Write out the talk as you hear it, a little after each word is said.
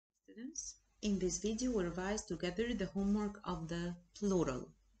students. In this video, we'll revise together the homework of the plural.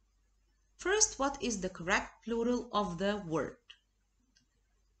 First, what is the correct plural of the word?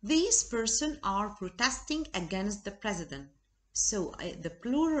 These persons are protesting against the president. So the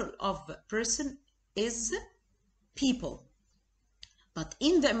plural of person is people. But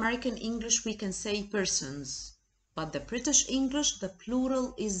in the American English, we can say persons. But the British English, the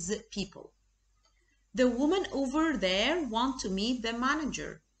plural is people. The woman over there wants to meet the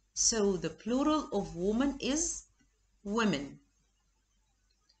manager. So the plural of woman is women.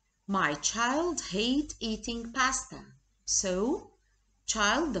 My child hates eating pasta. So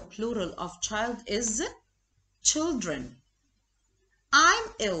child, the plural of child is children. I'm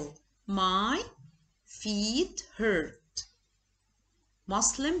ill. My feet hurt.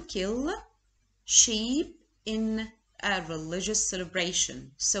 Muslim kill sheep in a religious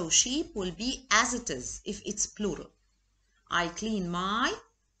celebration. So sheep will be as it is if it's plural. I clean my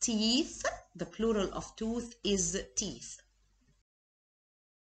teeth. The plural of tooth is teeth.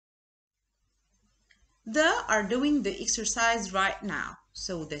 They are doing the exercise right now.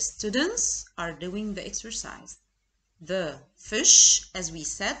 So the students are doing the exercise. The fish, as we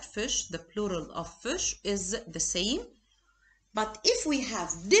said, fish, the plural of fish is the same. But if we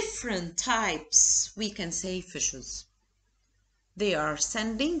have different types, we can say fishes. They are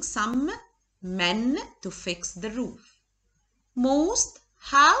sending some men to fix the roof. Most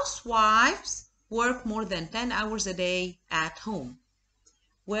housewives work more than 10 hours a day at home.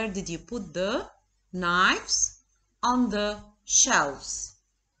 Where did you put the knives? On the shelves.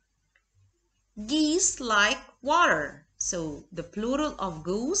 Geese like water. So the plural of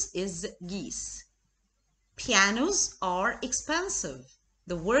goose is geese. Pianos are expensive.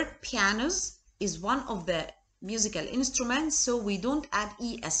 The word pianos is one of the musical instruments, so we don't add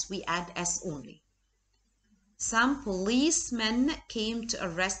es, we add s only. Some policemen came to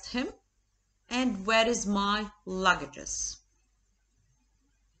arrest him. And where is my luggages?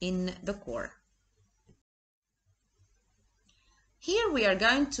 In the car. Here we are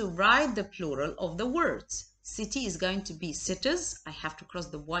going to write the plural of the words. City is going to be cities. I have to cross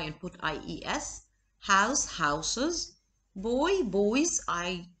the y and put ies. House, houses. Boy, boys.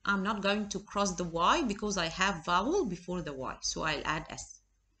 I'm not going to cross the y because I have vowel before the y, so I'll add s.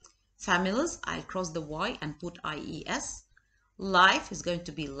 Families, I'll cross the y and put ies. Life is going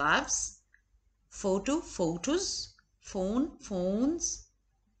to be lives. Photo, photos. Phone, phones.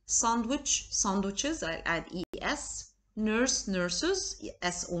 Sandwich, sandwiches, I'll add es. Nurse, nurses,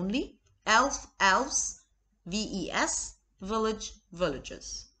 s only. Elf, elves, ves. Village,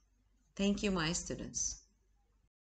 villages. Thank you, my students.